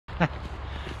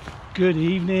Good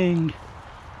evening,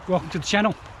 welcome to the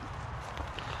channel.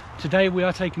 Today we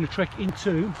are taking a trek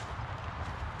into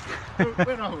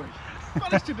where are we?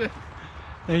 Forest of Dean.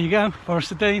 There you go,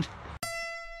 Forest of Dean.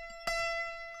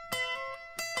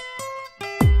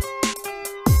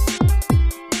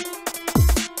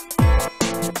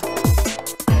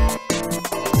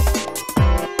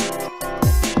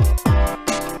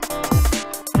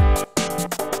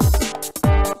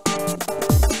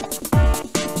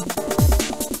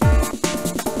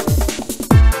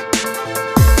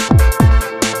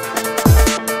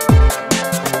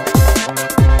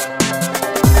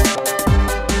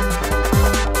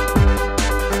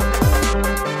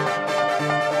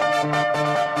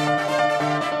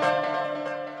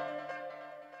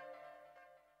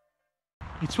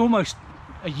 It's almost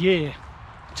a year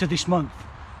to this month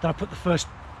that I put the first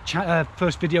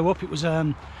video up. It was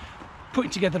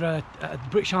putting together a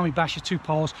British Army bash of 2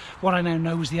 poles, what I now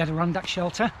know as the Adirondack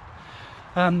shelter,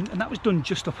 and that was done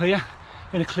just up here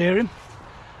in a clearing.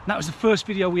 And that was the first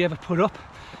video we ever put up.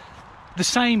 The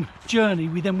same journey,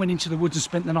 we then went into the woods and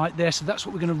spent the night there, so that's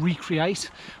what we're going to recreate.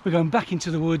 We're going back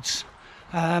into the woods,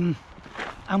 and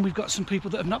we've got some people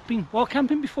that have not been wild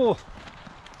camping before,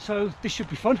 so this should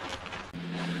be fun.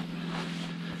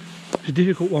 It's a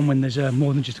difficult one when there's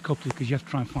more than just a couple, because you have to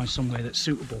try and find somewhere that's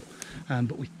suitable,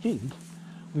 but we think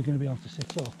we're going to be able to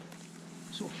set up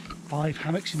sort of 5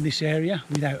 hammocks in this area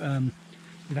without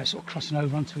sort of crossing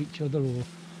over onto each other or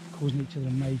causing each other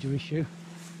a major issue.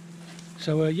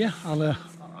 So yeah,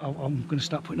 I'm going to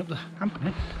start putting up the hammock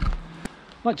now.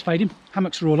 Lights fading,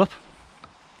 hammocks are all up.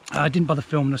 I didn't bother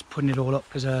filming us putting it all up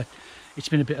because it's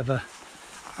been a bit of a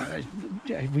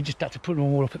we just had to put them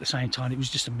all up at the same time. It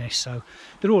was just a mess, so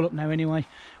they're all up now anyway.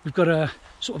 We've got a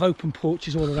sort of open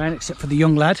porches all around, except for the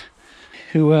young lad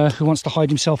who wants to hide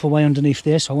himself away underneath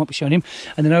there, so I won't be showing him.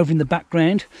 And then over in the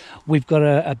background we've got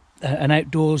an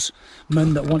outdoors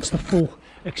man that wants the full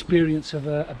experience of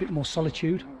a bit more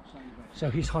solitude, so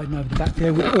he's hiding over the back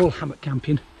there. We're all hammock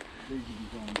camping,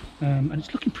 and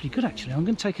it's looking pretty good actually. I'm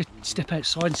going to take a step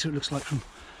outside and see what it looks like from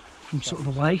sort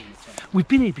of away. We've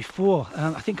been here before.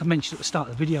 I think I mentioned at the start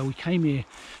of the video, we came here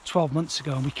 12 months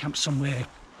ago and we camped somewhere,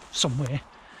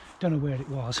 don't know where it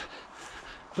was,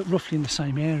 but roughly in the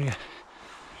same area.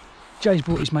 Jay's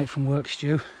brought his mate from work,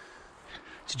 Stu,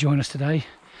 to join us today.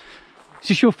 Is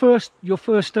this your first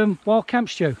wild camp,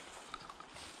 Stu?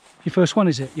 Your first one,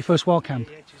 is it? Your first wild camp?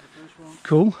 Yeah, it is the first one.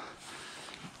 Cool.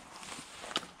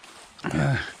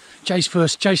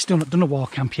 Jay's still not done a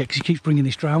wild camp yet because he keeps bringing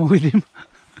this drama with him.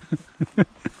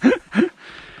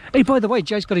 Hey, by the way,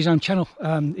 Jay's got his own channel.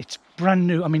 It's brand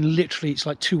new. I mean, literally, it's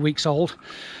like 2 weeks old.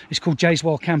 It's called Jay's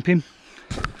Wild Camping.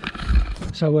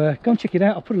 So go and check it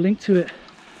out. I'll put a link to it.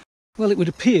 Well, it would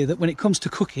appear that when it comes to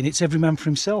cooking, it's every man for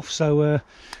himself. So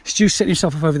Stu's setting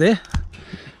himself up over there,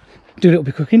 do a little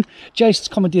bit of cooking. Jay's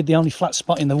commandeered the only flat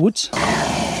spot in the woods.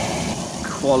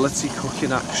 Quality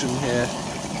cooking action here.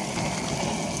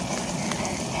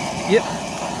 Yep.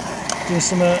 Doing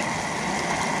some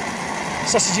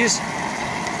sausages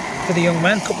for the young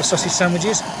man, a couple of sausage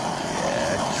sandwiches.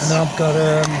 Yes. And then I've got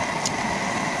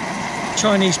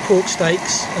Chinese pork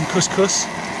steaks and couscous,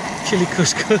 chili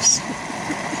couscous,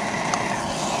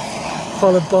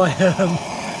 followed by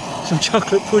some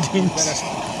chocolate puddings.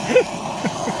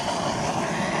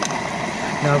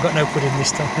 No, I've got no pudding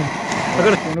this time. I've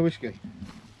got Want a whiskey?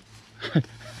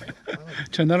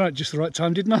 Turned that out just the right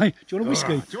time, didn't I? Do you want a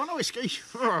whiskey? Do you want a whiskey?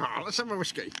 Let's have a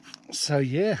whiskey. So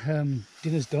yeah,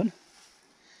 dinner's done.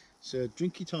 It's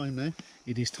drinky time now.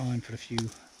 It is time for a few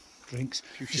drinks.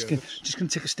 Just going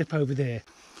to take a step over there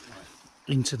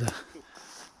into the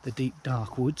deep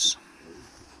dark woods.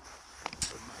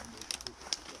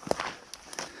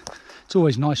 It's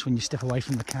always nice when you step away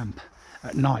from the camp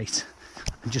at night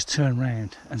and just turn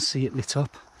around and see it lit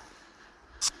up.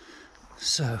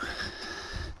 So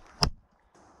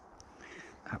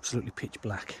absolutely pitch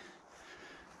black,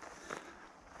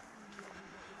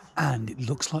 and it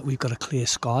looks like we've got a clear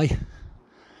sky,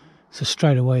 so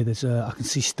straight away there's I can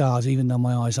see stars even though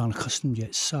my eyes aren't accustomed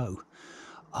yet, so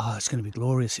it's going to be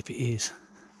glorious if it is.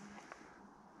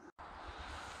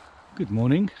 Good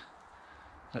morning.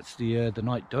 That's the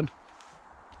night done.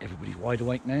 Everybody's wide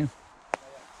awake now.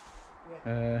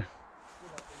 As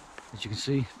you can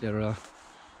see, there are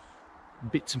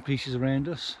bits and pieces around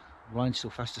us. Ryan's still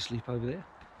fast asleep over there.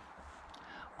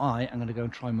 I am going to go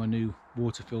and try my new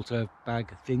water filter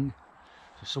bag thing.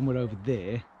 So somewhere over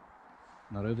there,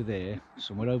 not over there,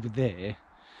 somewhere over there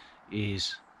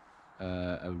is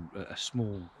a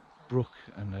small brook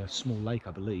and a small lake,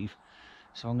 I believe.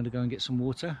 So I'm going to go and get some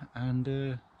water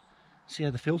and see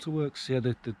how the filter works, see how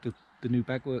the the new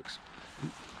bag works.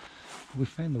 We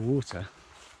found the water.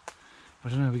 I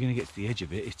don't know how we're going to get to the edge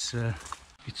of it.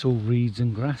 It's all reeds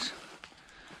and grass.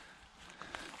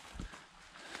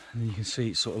 And then you can see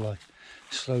it sort of like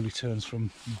slowly turns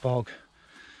from bog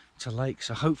to lake.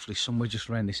 So hopefully somewhere just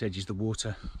around this edge is the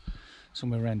water.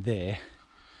 Somewhere around there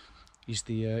is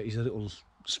the is a little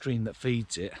stream that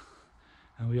feeds it,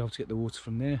 and we'll be able to get the water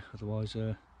from there. Otherwise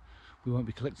we won't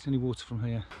be collecting any water from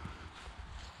here.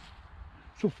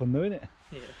 It's all fun though, isn't it?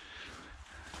 Yeah.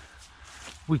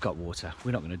 We've got water.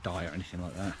 We're not going to die or anything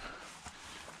like that.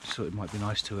 Just thought it might be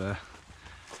nice to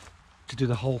do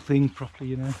the whole thing properly,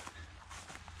 you know.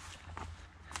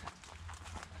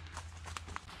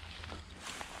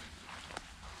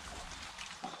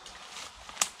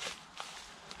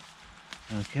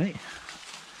 Okay,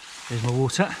 there's my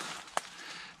water. A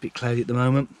bit cloudy at the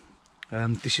moment.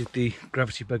 This is the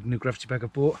gravity bag, new gravity bag I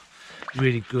bought.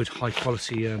 Really good, high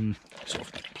quality sort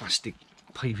of plastic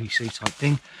PVC type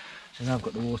thing. So now I've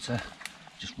got the water,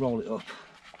 just roll it up.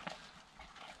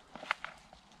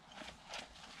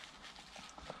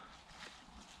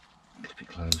 Clip it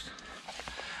closed.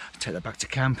 Take that back to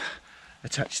camp.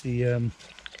 Attach the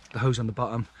hose on the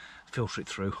bottom. Filter it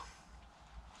through.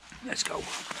 Let's go.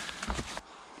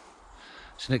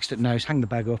 So next step now is hang the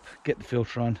bag up, get the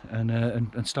filter on,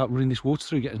 and start running this water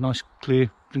through. Get a nice clear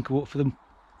drink of water for them.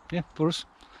 Yeah, for us.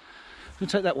 I'm going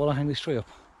to take that while I hang this tree up.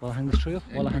 While I hang this tree up,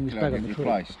 while I hang this bag on the tree.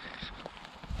 Replaced.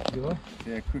 You are?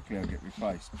 Yeah, quickly I'll get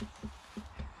replaced.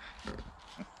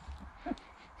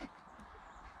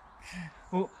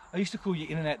 Well, I used to call you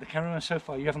in and out the cameraman. So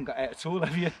far you haven't got out at all,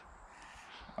 have you?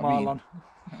 Marlon.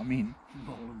 I mean,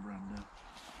 Marlon Brando.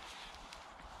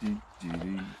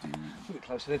 A bit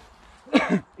closer then.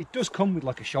 It does come with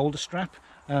like a shoulder strap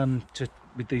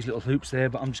with these little hoops there,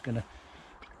 but I'm just going to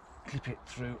clip it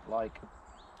through like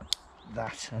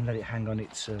that and let it hang on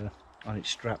its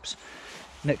straps.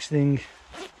 Next thing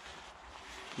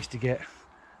is to get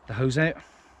the hose out.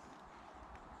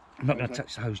 I'm not going to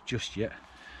touch the hose just yet.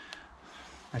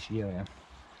 Actually, here I am.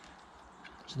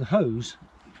 So the hose,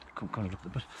 can't kind of look at the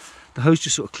butt. The hose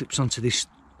just sort of clips onto this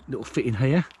little fitting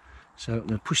here. So I'm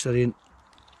going to push that in,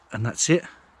 and that's it.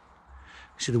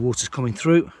 See the water's coming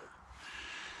through,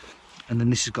 and then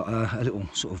this has got a little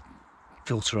sort of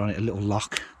filter on it, a little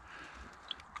lock.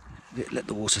 Let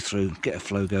the water through, get a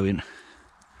flow going.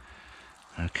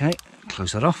 Okay,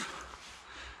 close that off.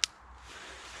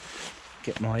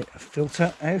 Get my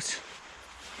filter out.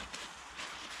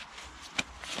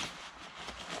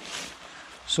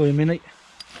 Soy mini.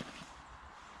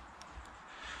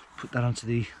 Put that onto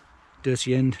the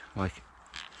dirty end like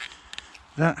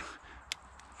that.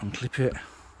 Unclip it.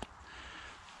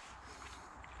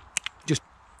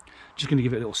 Just going to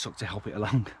give it a little suck to help it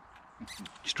along.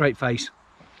 Straight face.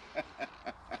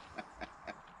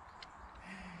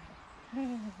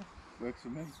 Works for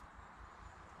me.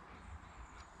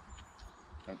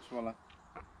 Don't swallow.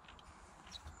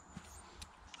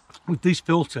 With these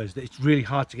filters, it's really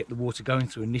hard to get the water going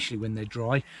through initially when they're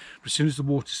dry. But as soon as the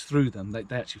water's through them, they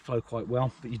actually flow quite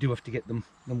well. But you do have to get them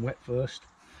wet first.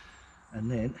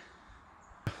 And then...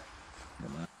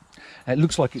 It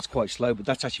looks like it's quite slow, but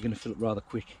that's actually going to fill up rather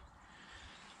quick.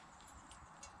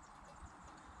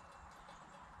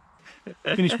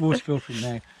 Finished water filtering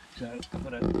now. So I've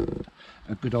got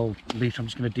a good old litre. I'm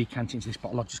just going to decant into this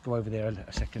bottle. I'll just go over there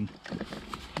a second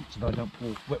so that I don't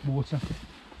pour wet water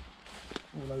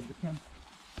all over the can.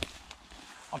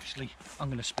 Obviously, I'm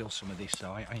going to spill some of this,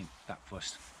 so I ain't that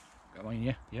fussed. Go on,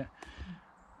 yeah, yeah.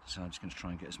 So I'm just going to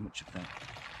try and get as much of that.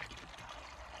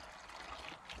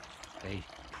 Hey,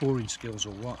 pouring skills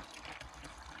or what?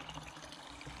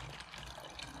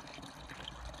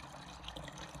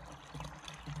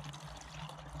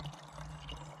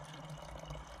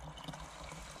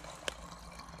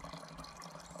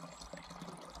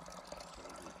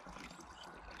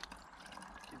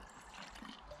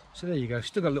 So there you go,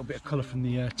 still got a little bit of colour from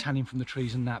the tanning from the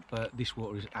trees and that, but this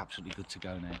water is absolutely good to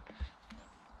go now.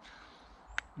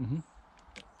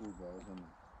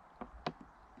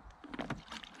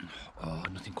 Oh,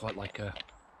 nothing quite like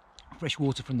fresh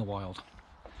water from the wild.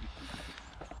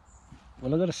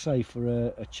 Well, I've got to say,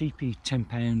 for a cheapy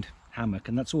 £10 hammock,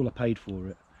 and that's all I paid for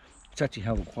it, it's actually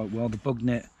held up quite well. The bug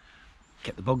net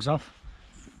kept the bugs off.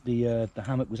 The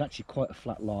hammock was actually quite a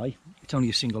flat lie. It's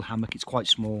only a single hammock, it's quite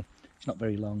small. It's not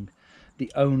very long.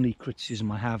 The only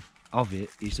criticism I have of it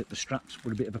is that the straps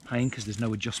were a bit of a pain because there's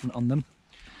no adjustment on them.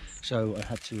 So I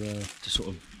had to sort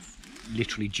of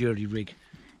literally jury rig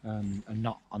a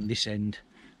knot on this end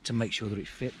to make sure that it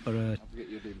fit. But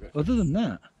other than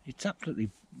that, it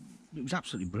was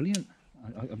absolutely brilliant.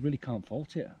 I really can't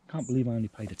fault it. I can't believe I only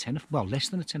paid a tenner, well, less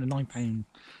than a tenner,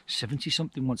 £9.70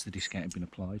 something once the discount had been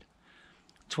applied.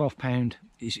 £12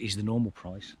 is the normal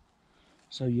price.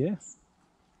 So yeah,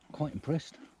 quite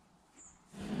impressed.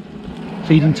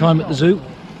 Feeding time at the zoo?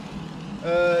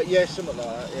 Yeah, something like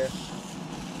that, yeah.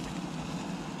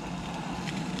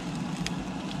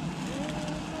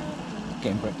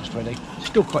 Getting breakfast ready.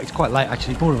 It's quite late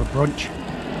actually, more of a brunch.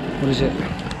 What is it?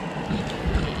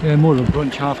 Yeah, more of a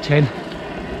brunch, 10:30.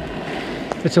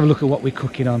 Let's have a look at what we're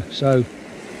cooking on. So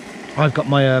I've got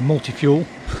my multi-fuel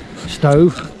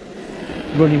stove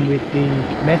running with the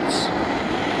Mets.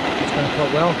 It's going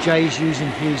quite well. Jay's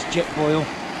using his jet boil with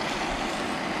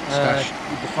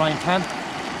the frying pan.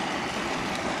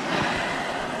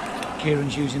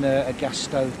 Kieran's using a gas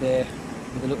stove there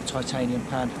with a little titanium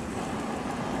pan.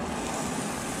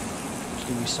 Just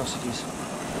doing his sausages.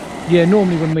 Yeah,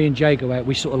 normally when me and Jay go out,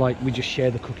 we sort of we just share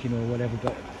the cooking or whatever,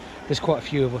 but there's quite a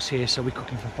few of us here, so we're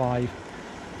cooking for 5.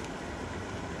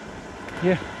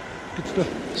 Yeah, good stuff.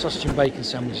 Sausage and bacon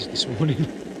sandwiches this morning.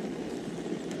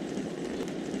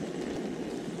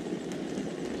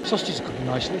 Sausages are cooking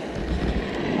nicely.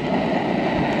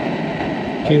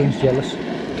 Kieran's jealous.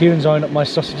 Kieran's eyeing up my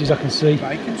sausages, I can see.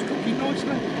 Bacon's cooking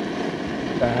nicely.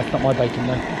 It's not my bacon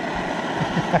though.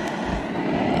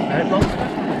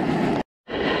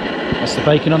 That's the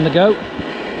bacon on the go.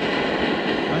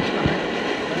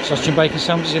 Sausage and bacon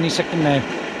sandwiches any second now.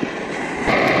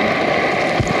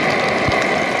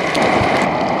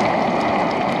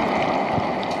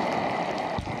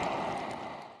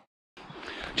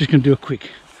 Just going to do a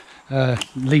quick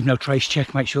leave no trace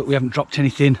check, make sure that we haven't dropped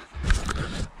anything.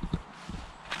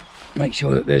 Make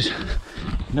sure that there's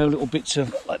no little bits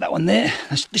of, like that one there.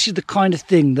 This is the kind of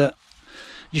thing that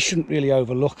you shouldn't really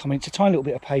overlook. I mean, it's a tiny little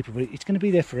bit of paper, but it's going to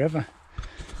be there forever.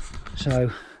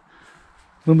 So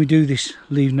when we do this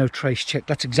leave no trace check,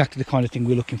 that's exactly the kind of thing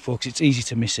we're looking for, because it's easy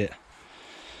to miss it.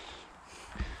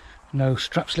 No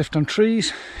straps left on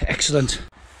trees. Excellent.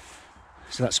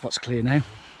 So that spot's clear now.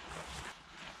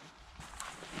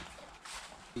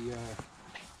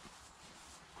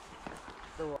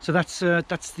 So that's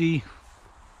the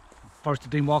Forest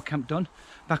of Dean Wild Camp done.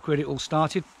 Back where it all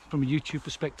started from a YouTube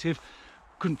perspective.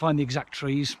 Couldn't find the exact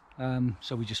trees,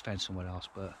 so we just found somewhere else.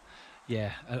 But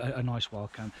yeah, a nice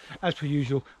wild camp. As per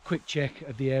usual, quick check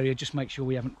of the area, just make sure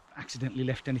we haven't accidentally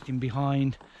left anything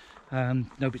behind.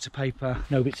 No bits of paper,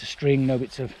 no bits of string, no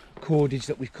bits of cordage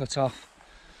that we've cut off.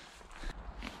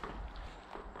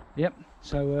 Yep,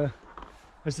 so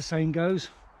as the saying goes,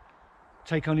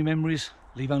 take only memories,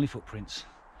 leave only footprints,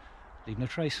 leave no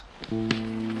trace.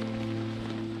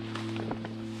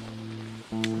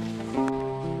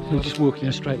 So just walking in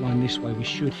a straight line this way, we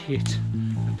should hit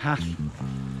a path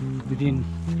within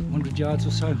 100 yards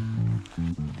or so.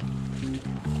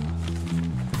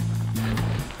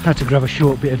 Had to grab a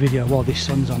short bit of video while this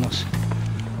sun's on us.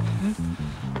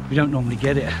 We don't normally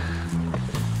get it.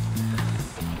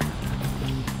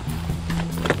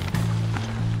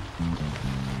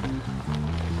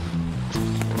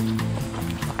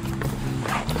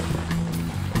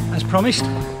 As promised,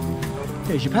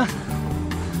 here's your path.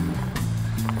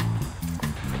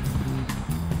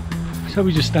 So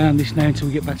we just stay on this now until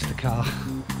we get back to the car.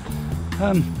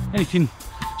 Anything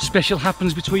special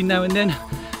happens between now and then,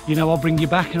 you know, I'll bring you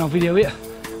back and I'll video it.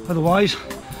 Otherwise,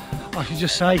 I should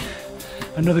just say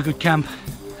another good camp,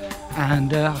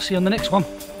 and I'll see you on the next one.